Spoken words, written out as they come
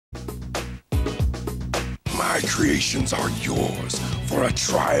My creations are yours for a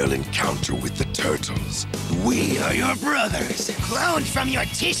trial encounter with the turtles. We are your brothers, cloned from your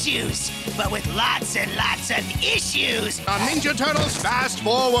tissues, but with lots and lots of issues. The Ninja Turtles Fast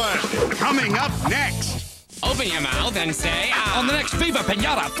Forward, coming up next. Open your mouth and say, On the next Viva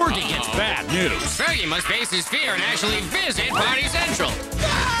Pinata, Fergie gets bad news. Fergie must face his fear and actually visit Party Central.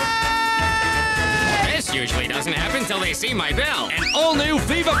 This usually doesn't happen till they see my bell. An all-new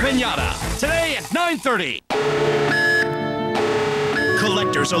Viva Pinata, today at 9:30.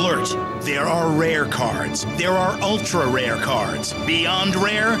 Collector's alert. There are rare cards. There are ultra-rare cards. Beyond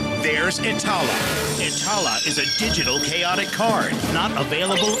rare, there's Itala. Itala is a digital chaotic card, not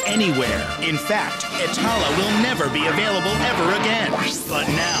available anywhere. In fact, Itala will never be available ever again. But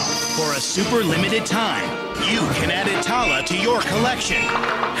now, for a super limited time, you can add Itala to your collection.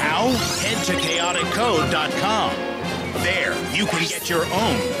 How? Head to chaoticcode.com. There, you can get your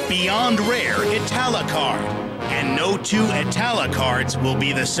own Beyond Rare Itala card. And no two Itala cards will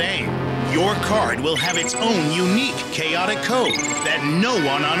be the same. Your card will have its own unique chaotic code that no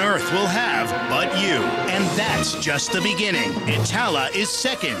one on Earth will have but you. And that's just the beginning. Itala is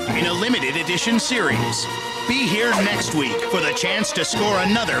second in a limited edition series. Be here next week for the chance to score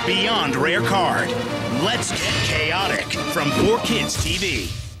another Beyond Rare card. Let's get chaotic from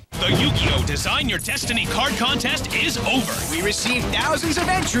 4KidsTv. The Yu-Gi-Oh! Design Your Destiny card contest is over. We received thousands of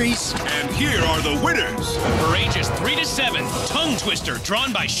entries. And here are the winners. For ages 3 to 7, Tongue Twister,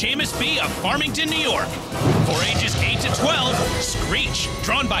 drawn by Seamus B. of Farmington, New York. For ages 8 to 12, Screech,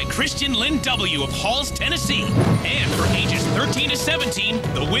 drawn by Christian Lynn W. of Halls, Tennessee. And for ages 13 to 17,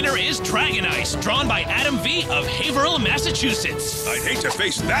 the winner is Dragon Ice, drawn by Adam V. of Haverhill, Massachusetts. I'd hate to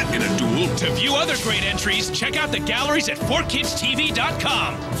face that in a duel. To view other great entries, check out the galleries at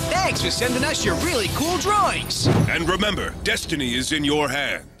 4KidsTv.com. Thanks for sending us your really cool drawings. And remember, destiny is in your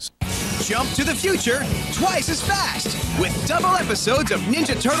hands. Jump to the future twice as fast with double episodes of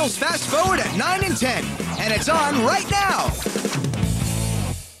Ninja Turtles Fast Forward at 9 and 10. And it's on right now.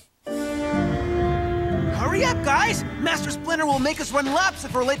 Hurry up, guys. Master Splinter will make us run laps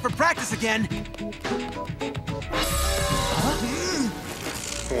if we're late for practice again.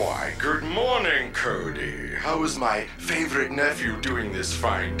 Why, good morning, Cody. How is my favorite nephew doing this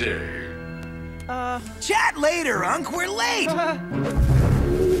fine day? Chat later, Unc. We're late.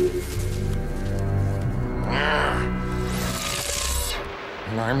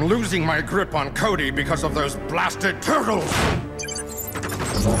 I'm losing my grip on Cody because of those blasted turtles.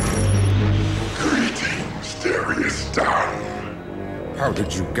 Greetings, Darius Don. How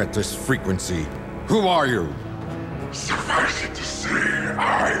did you get this frequency? Who are you? Suffice it to say,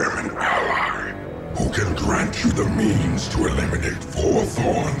 I am an ally who can grant you the means to eliminate 4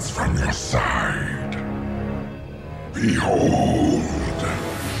 thorns from your side. Behold.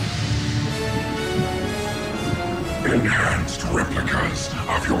 Enhanced replicas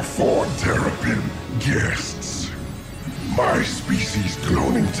of your 4 Terrapin guests. My species'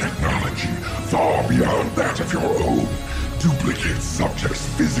 cloning technology, far beyond that of your own, duplicates subjects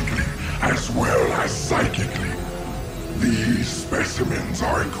physically as well as psychically. These specimens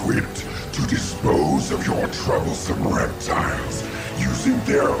are equipped to dispose of your troublesome reptiles, using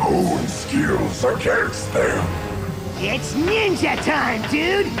their own skills against them. It's ninja time,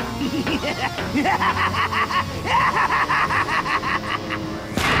 dude.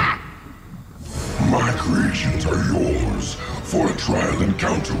 My creations are yours for a trial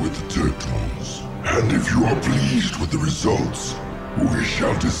encounter with the turtles. And if you are pleased with the results, we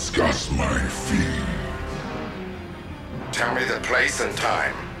shall discuss my fee. Tell me the place and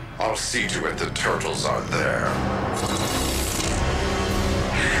time. I'll see to it the turtles are there.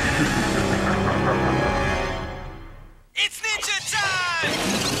 It's ninja time!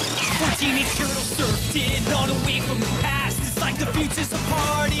 14 turtles surfed in on a wave from the past. It's like the future's a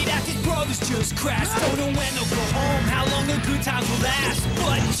party that his brothers just crashed. Don't know when they'll go home, how long the good times will last.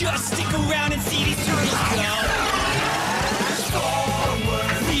 But just stick around and see these turtles go. Fast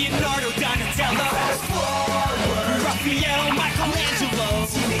forward. Leonardo, Donatello. Fast forward. Raphael, Michelangelo.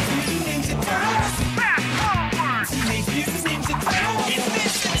 Teenage Mutant Ninja Turtles. Fast forward. Teenage Mutant Ninja Turtles. It's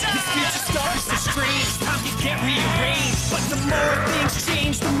ninja time! This future starts to strange. Time can get rearranged. But the more things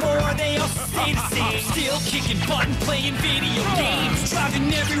change, the more they also stay the same. Still kicking butt and playing video games.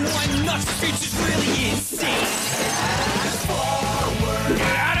 Driving everyone nuts. The future's really insane. Fast forward.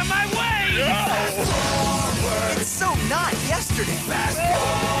 Get out of my way! Fast forward. It's so not yesterday. Fast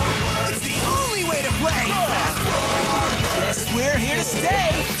forward. It's the only way to play. Fast forward. Guess we're here to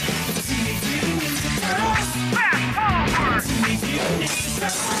stay. Teenage Mutant Ninja Turtles. Fast forward. Teenage Mutant Ninja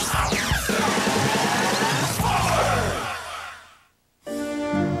Turtles.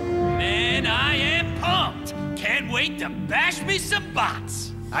 Man, I am pumped! wait to bash me some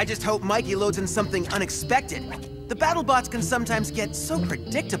bots. I just hope Mikey loads in something unexpected. The battle bots can sometimes get so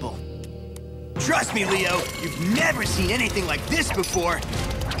predictable. Trust me, Leo, you've never seen anything like this before.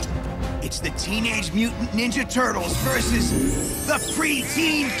 It's the Teenage Mutant Ninja Turtles versus the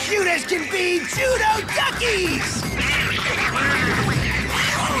preteen cute-as-can-be Judo Duckies!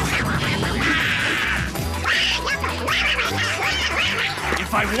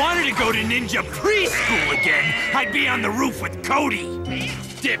 If I wanted to go to ninja preschool again, I'd be on the roof with Cody.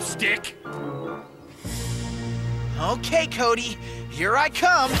 Dipstick. Okay, Cody, here I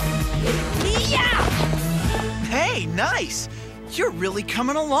come. Yeah! Hey, nice. You're really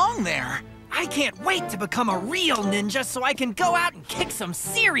coming along there. I can't wait to become a real ninja so I can go out and kick some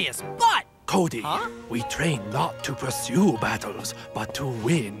serious butt. Cody, we train not to pursue battles, but to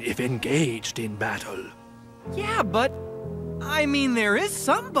win if engaged in battle. Yeah, but I mean, there is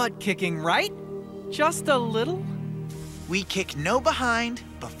some butt kicking, right? Just a little? We kick no behind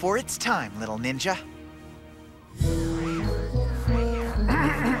before it's time, little ninja.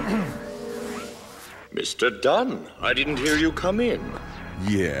 Mr. Dunn, I didn't hear you come in.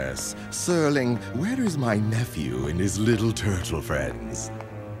 Yes, Serling, where is my nephew and his little turtle friends?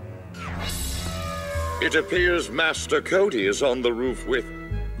 It appears Master Cody is on the roof with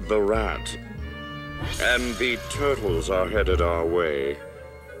the rat. And the turtles are headed our way.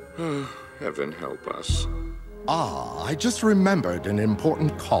 Heaven help us. Ah, I just remembered an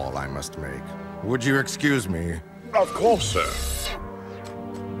important call I must make. Would you excuse me? Of course, sir.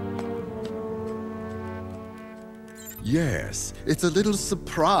 Yes, it's a little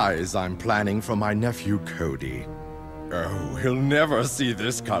surprise I'm planning for my nephew Cody. Oh, he'll never see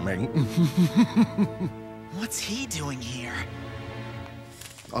this coming. What's he doing here?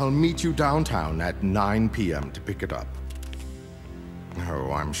 I'll meet you downtown at 9 p.m. to pick it up.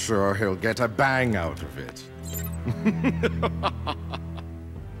 Oh, I'm sure he'll get a bang out of it.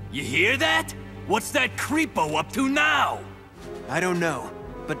 You hear that? What's that creepo up to now? I don't know,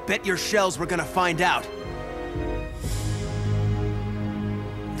 but bet your shells we're gonna find out.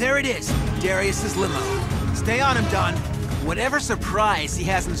 There it is, Darius's limo. Stay on him, Don. Whatever surprise he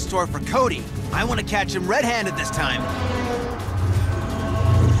has in store for Cody, I want to catch him red-handed this time.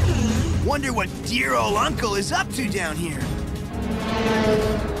 Wonder what dear old uncle is up to down here.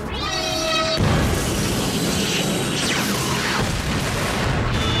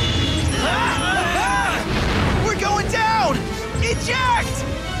 We're going down! Eject!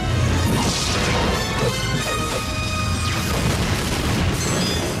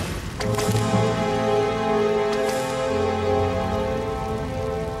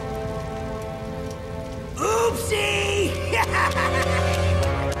 Oopsie!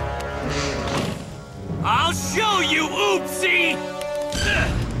 I'll show you, Oopsie!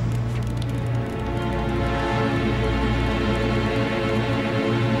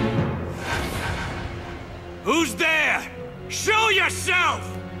 Who's there? Show yourself!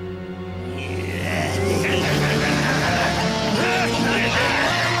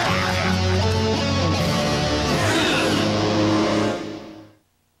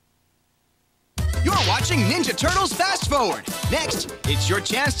 You're watching Ninja Turtles Fast Forward. Next, it's your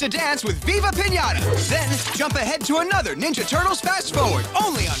chance to dance with Viva Pinata. Then, jump ahead to another Ninja Turtles Fast Forward,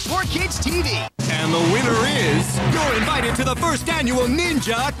 only on 4KidsTv. And the winner is... You're invited to the first annual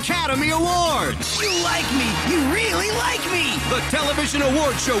Ninja Academy Awards! You like me! You really like me! The television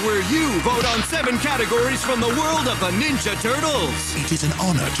award show where you vote on 7 categories from the world of the Ninja Turtles! It is an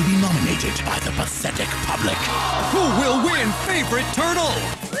honor to be nominated by the pathetic public. Who will win Favorite Turtle?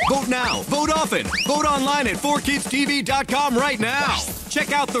 Vote now, vote often, vote online at 4KidsTv.com right now.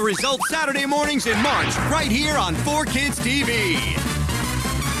 Check out the results Saturday mornings in March, right here on 4KidsTV.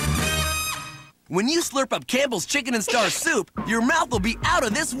 When you slurp up Campbell's Chicken and Star Soup, your mouth will be out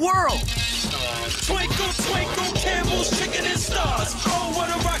of this world. Twinkle, twinkle, Campbell's Chicken and Stars. Oh, what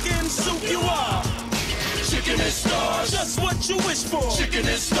a rockin' soup you are. Chicken and Stars, just what you wish for. Chicken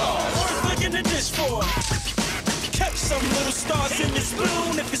and Stars, worth licking the dish for. Catch some little stars in your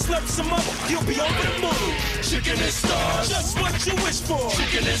spoon. If you slurp some up, you'll be over the moon. Chicken and Stars, just what you wish for.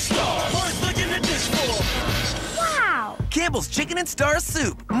 Chicken and Stars, worth licking the dish for. Wow! Campbell's Chicken and Star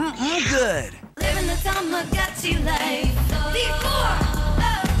Soup. Good. Living the Tamagotchi life.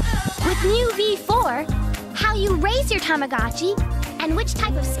 V4! With new V4, how you raise your Tamagotchi and which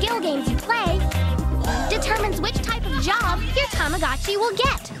type of skill games you play determines which type of job your Tamagotchi will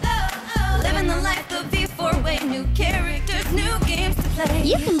get. Living the life the V4 way. New characters, new games to play.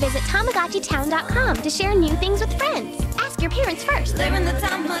 You can visit TamagotchiTown.com to share new things with friends. Ask your parents first. Living the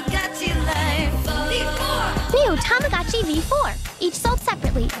Tamagotchi life. V4! New Tamagotchi V4, each sold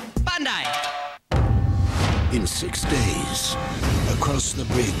separately. In 6 days. Across the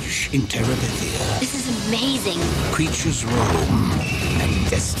bridge in Terabithia. This is amazing. Creatures roam, and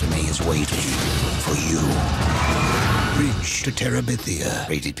destiny is waiting for you. Bridge to Terabithia.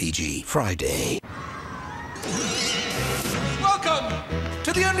 Rated PG. Friday. Welcome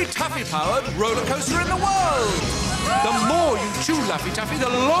to the only taffy-powered roller coaster in the world. The more you chew Laffy Taffy, the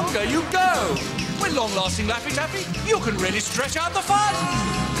longer you go. With long-lasting Laffy Taffy, you can really stretch out the fun.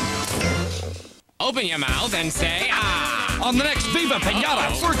 Open your mouth and say, ah. On the next Viva Pinata,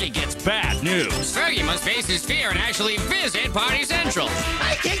 Fergie gets bad news. Fergie must face his fear and actually visit Party Central.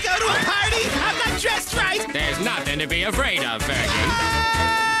 I can't go to a party! I'm not dressed right! There's nothing to be afraid of, Fergie.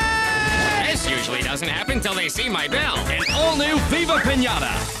 This usually doesn't happen till they see my bell. An all-new Viva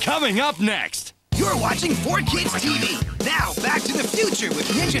Pinata, coming up next. You're watching 4KidsTv. Now, back to the future with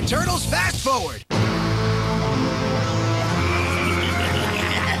Ninja Turtles Fast Forward.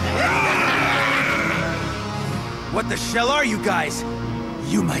 What the shell are you guys?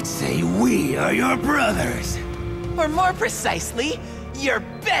 You might say we are your brothers. Or more precisely, your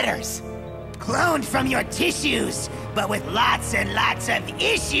betters. Cloned from your tissues, but with lots and lots of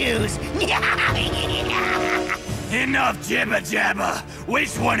issues. Enough jibba-jabba!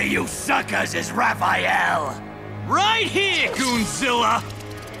 Which one of you suckers is Raphael? Right here, Goonzilla!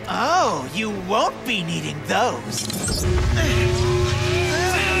 Oh, you won't be needing those.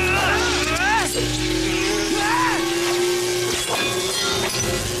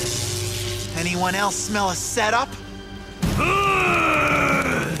 Anyone else smell a setup?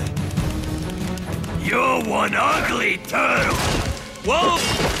 You're one ugly turtle! Whoa!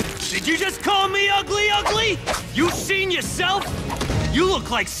 Did you just call me ugly? You seen yourself? You look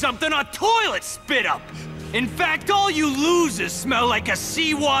like something a toilet spit up! In fact, all you losers smell like a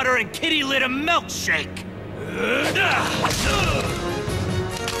seawater and kitty litter milkshake!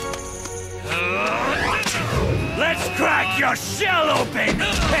 Let's crack your shell open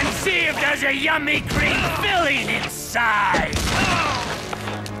and see if there's a yummy cream filling inside!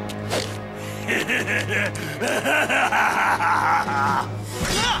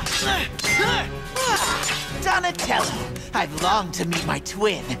 Donatello, I've longed to meet my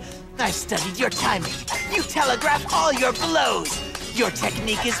twin. I've studied your timing. You telegraph all your blows. Your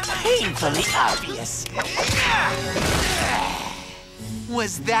technique is painfully obvious.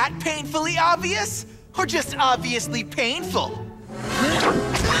 Was that painfully obvious? Or just obviously painful?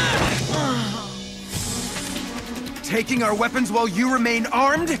 Taking our weapons while you remain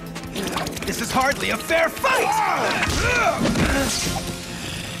armed? This is hardly a fair fight!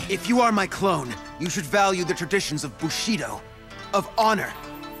 If you are my clone, you should value the traditions of Bushido, of honor.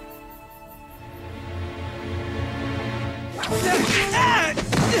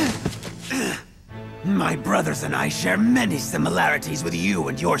 My brothers and I share many similarities with you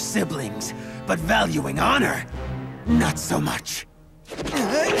and your siblings, but valuing honor, not so much.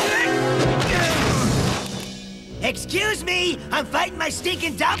 Excuse me, I'm fighting my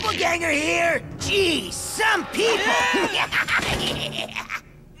stinking doppelganger here. Geez, some people.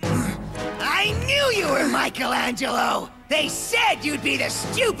 I knew you were Michelangelo. They said you'd be the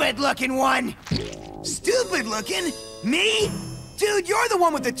stupid-looking one. Stupid-looking? Me? Dude, you're the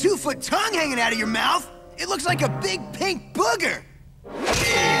one with the 2-foot tongue hanging out of your mouth. It looks like a big pink booger.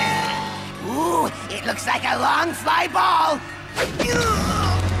 Ooh, it looks like a long fly ball.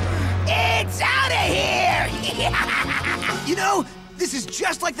 It's out of here! You know, this is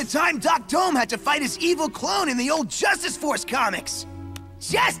just like the time Doc Dome had to fight his evil clone in the old Justice Force comics.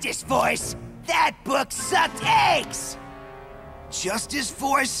 Justice Force? That book sucked eggs! Justice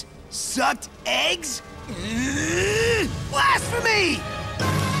Force sucked eggs? Blasphemy!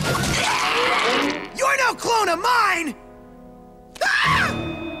 You're no clone of mine! Ah!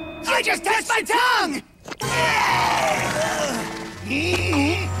 You just touched my tongue!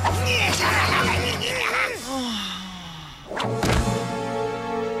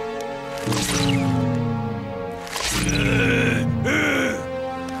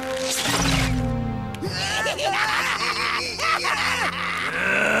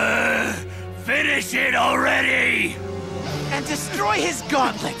 Finish it already! And destroy his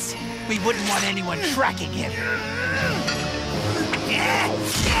gauntlets. We wouldn't want anyone tracking him.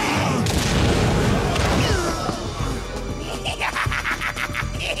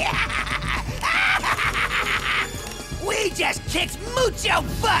 We just kicked mucho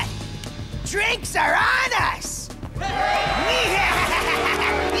butt! Drinks are on us!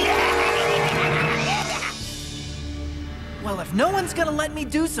 Well, if no one's gonna let me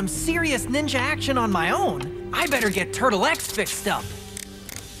do some serious ninja action on my own, I better get Turtle X fixed up.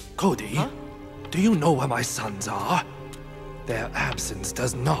 Cody, do you know where my sons are? Their absence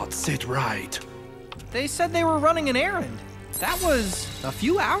does not sit right. They said they were running an errand. That was a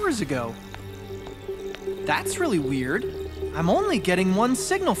few hours ago. That's really weird. I'm only getting one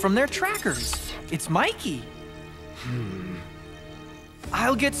signal from their trackers. It's Mikey.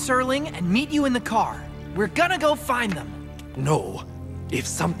 I'll get Serling and meet you in the car. We're gonna go find them. No. If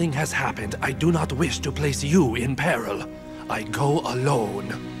something has happened, I do not wish to place you in peril. I go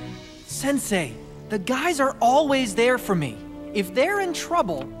alone. Sensei, the guys are always there for me. If they're in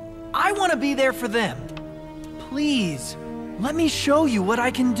trouble, I want to be there for them. Please, let me show you what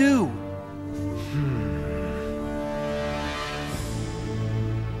I can do.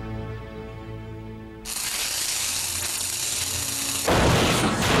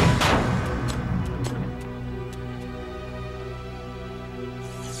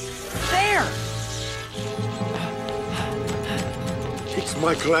 It's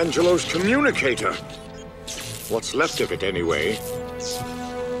Michelangelo's communicator. What's left of it, anyway?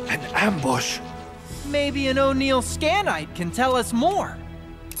 An ambush. Maybe an O'Neill Scanite can tell us more.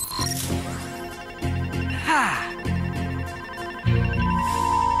 Ha!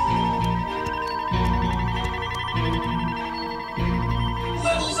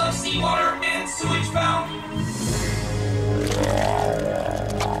 Levels of seawater and sewage found.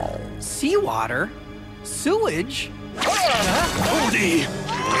 Seawater? Sewage? Cody!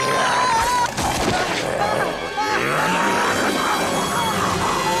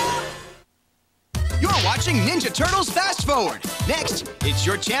 You're watching Ninja Turtles Fast Forward. Next, it's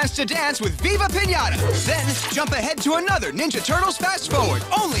your chance to dance with Viva Pinata. Then, jump ahead to another Ninja Turtles Fast Forward,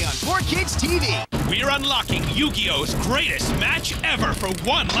 only on 4KidsTV. We're unlocking Yu-Gi-Oh's greatest match ever for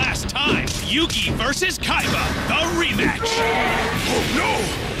one last time. Yugi versus Kaiba, the rematch. Oh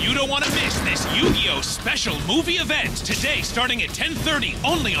no! You don't want to miss this Yu-Gi-Oh special movie event today starting at 10:30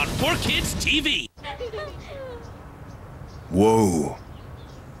 only on 4KidsTV. Whoa.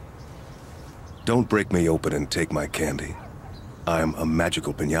 Don't break me open and take my candy. I'm a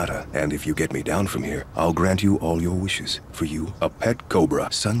magical piñata, and if you get me down from here, I'll grant you all your wishes. For you, a pet cobra,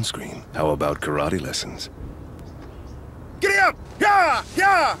 sunscreen. How about karate lessons? Giddy up! Yeah!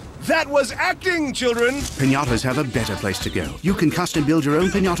 Yeah! That was acting, children! Piñatas have a better place to go. You can custom build your own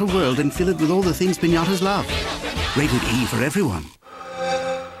piñata world and fill it with all the things piñatas love. Rated E for everyone.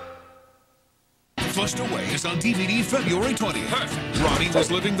 Flushed Away is on DVD February 20th. Perfect. Ronnie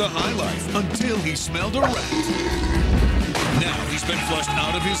was living the high life until he smelled a rat. Now he's been flushed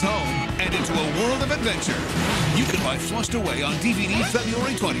out of his home and into a world of adventure. You can buy Flushed Away on DVD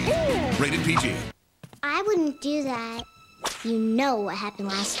February 20th. Rated PG. I wouldn't do that. You know what happened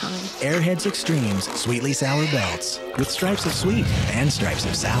last time. Airheads Extremes Sweetly Sour Belts. With stripes of sweet and stripes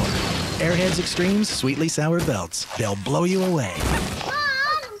of sour. Airheads Extremes Sweetly Sour Belts. They'll blow you away.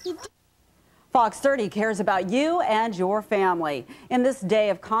 Fox 30 cares about you and your family. In this day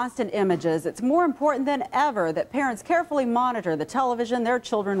of constant images, it's more important than ever that parents carefully monitor the television their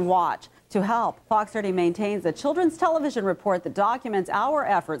children watch. To help, Fox 30 maintains a children's television report that documents our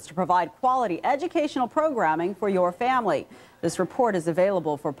efforts to provide quality educational programming for your family. This report is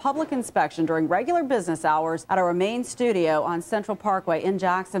available for public inspection during regular business hours at our main studio on Central Parkway in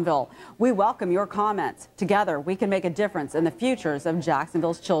Jacksonville. We welcome your comments. Together, we can make a difference in the futures of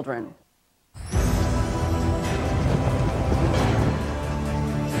Jacksonville's children.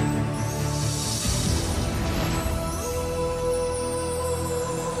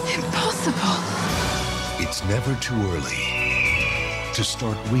 Impossible. It's never too early to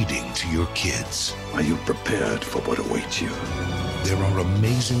start reading to your kids. Are you prepared for what awaits you? There are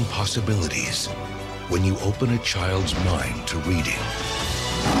amazing possibilities when you open a child's mind to reading.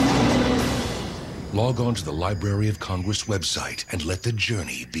 Log on to the Library of Congress website and let the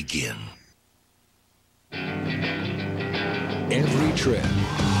journey begin. Every trip,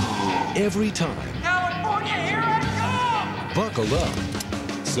 every time. California, here I come! Buckle up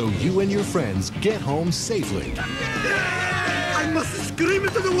so you and your friends get home safely. I must scream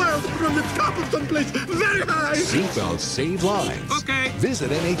into the world from the top of someplace very high. Seatbelts save lives. Okay.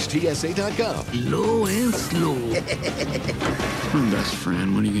 Visit NHTSA.gov. Low and slow. Best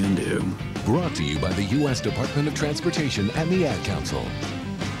friend, what are you going to do? Brought to you by the U.S. Department of Transportation and the Ad Council.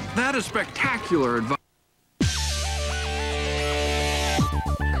 That is spectacular advice.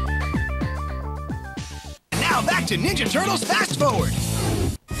 Now back to Ninja Turtles Fast Forward.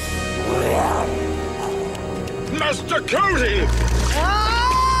 Master Cody!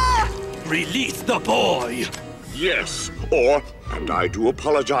 Ah! Release the boy! Yes, or, and I do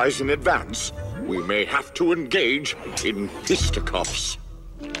apologize in advance, we may have to engage in fisticuffs.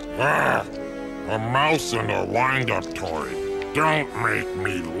 Ah, a mouse and a wind-up toy. Don't make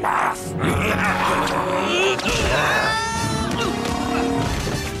me laugh.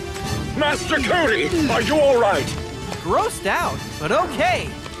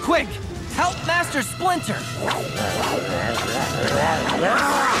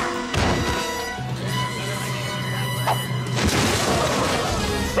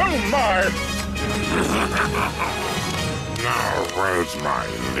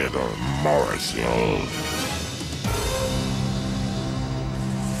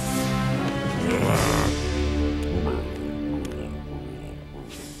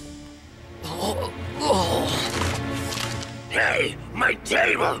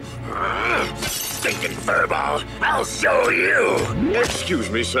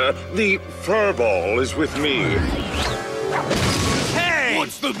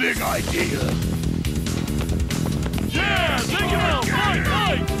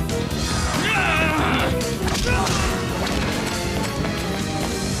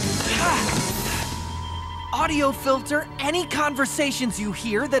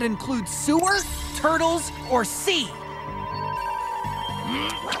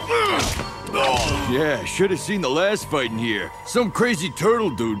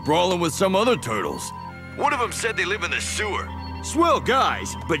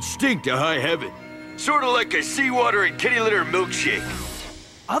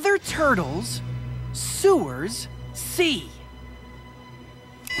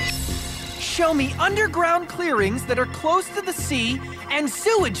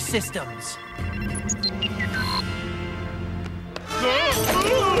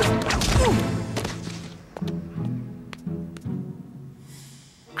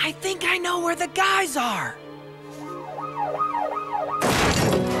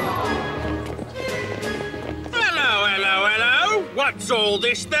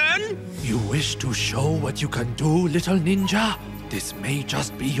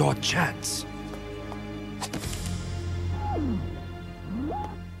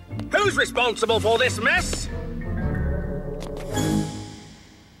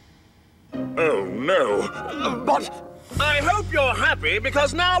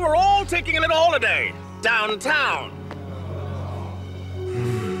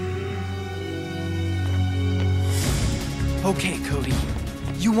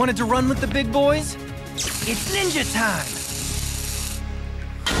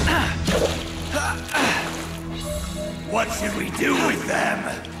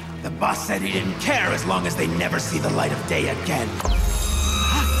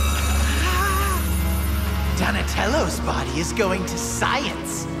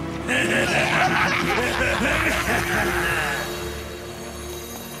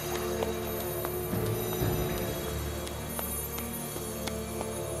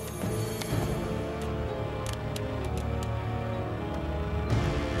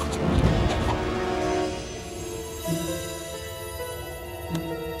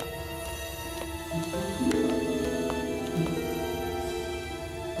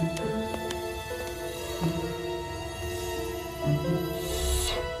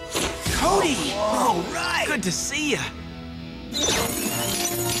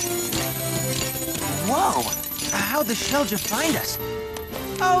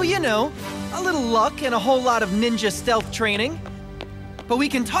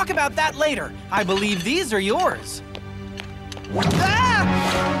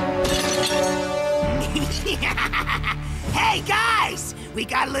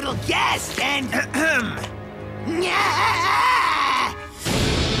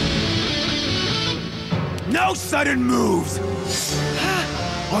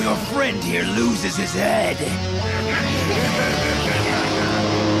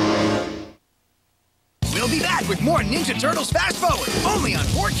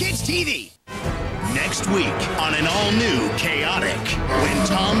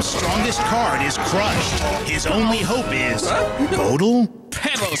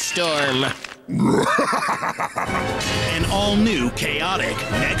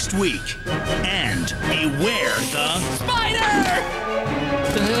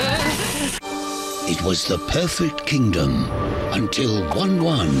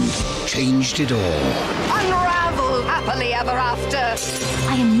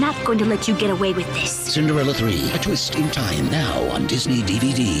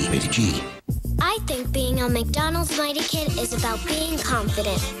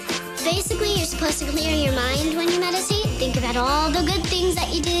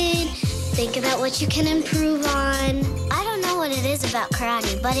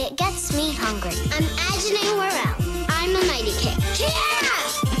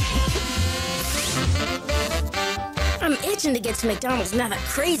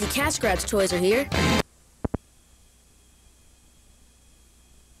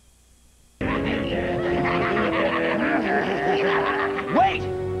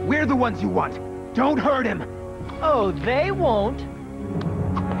 ones you want. Don't hurt him. Oh, they won't.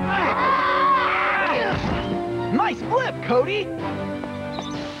 Nice flip, Cody!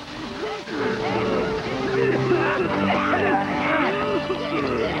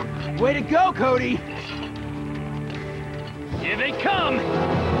 Way to go, Cody! Here they come!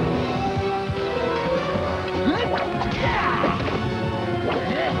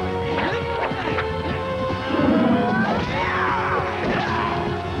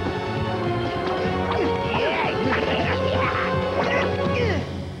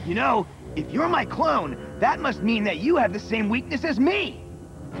 You know, if you're my clone, that must mean that you have the same weakness as me!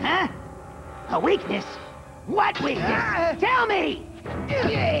 Huh? A weakness? What weakness? Tell me!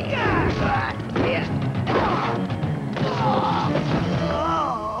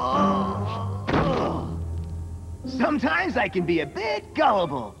 Sometimes I can be a bit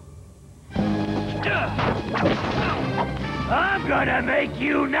gullible. I'm gonna make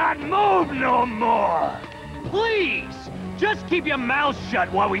you not move no more! Please! Just keep your mouth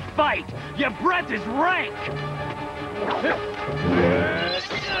shut while we fight! Your breath is rank!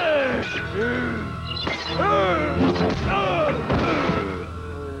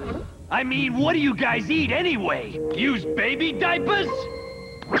 I mean, what do you guys eat anyway? Use baby diapers?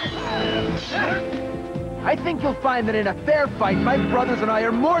 I think you'll find that in a fair fight, my brothers and I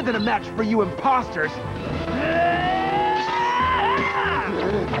are more than a match for you imposters.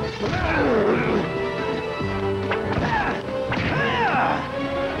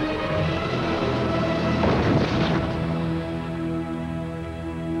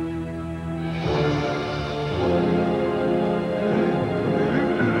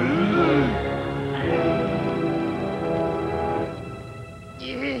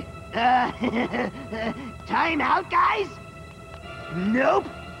 Time out, guys? Nope.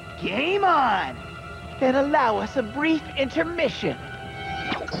 Game on. Then allow us a brief intermission.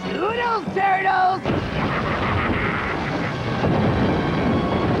 Toodles, turtles!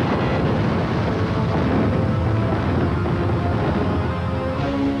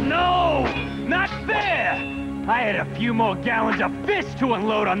 No! Not fair! I had a few more gallons of fish to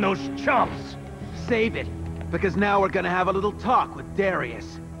unload on those chumps! Save it, because now we're gonna have a little talk with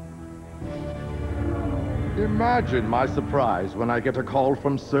Darius. Imagine my surprise when I get a call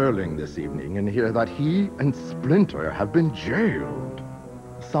from Serling this evening and hear that he and Splinter have been jailed.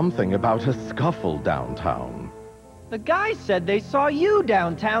 Something about a scuffle downtown. The guys said they saw you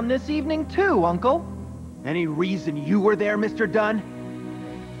downtown this evening too, Uncle. Any reason you were there, Mr. Dunn?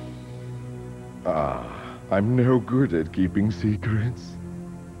 I'm no good at keeping secrets.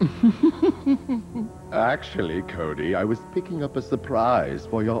 Actually, Cody, I was picking up a surprise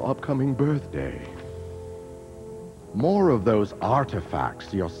for your upcoming birthday. More of those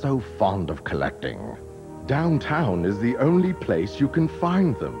artifacts you're so fond of collecting. Downtown is the only place you can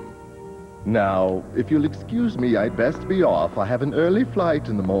find them. Now, if you'll excuse me, I'd best be off. I have an early flight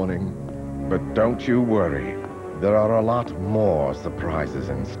in the morning. But don't you worry. There are a lot more surprises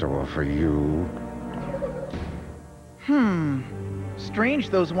in store for you. Strange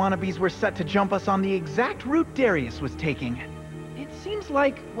those wannabes were set to jump us on the exact route Darius was taking. It seems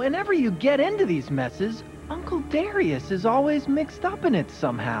like whenever you get into these messes, Uncle Darius is always mixed up in it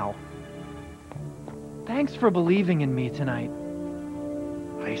somehow. Thanks for believing in me tonight.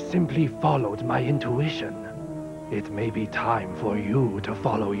 I simply followed my intuition. It may be time for you to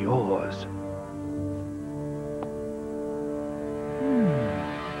follow yours.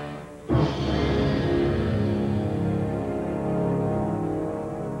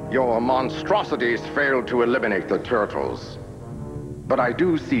 Your monstrosities failed to eliminate the turtles. But I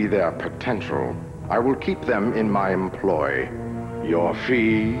do see their potential. I will keep them in my employ. Your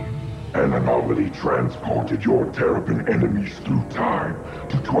fee? An anomaly transported your Terrapin enemies through time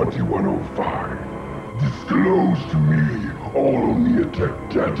to 2105. Disclose to me all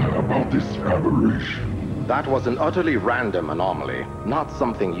Neotech data about this aberration. That was an utterly random anomaly, not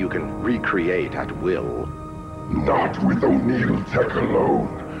something you can recreate at will. Not with O'Neill Tech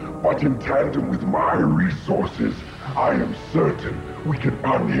alone, but in tandem with my resources, I am certain we can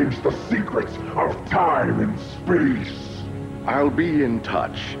unhinge the secrets of time and space. I'll be in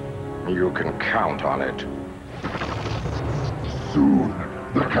touch. You can count on it. Soon,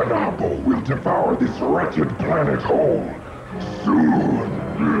 the Kanabo will devour this wretched planet whole. Soon.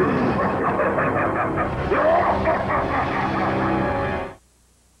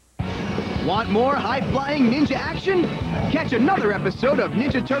 Want more high-flying ninja action? Catch another episode of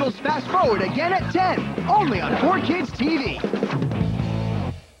Ninja Turtles Fast Forward again at 10, only on 4KidsTv.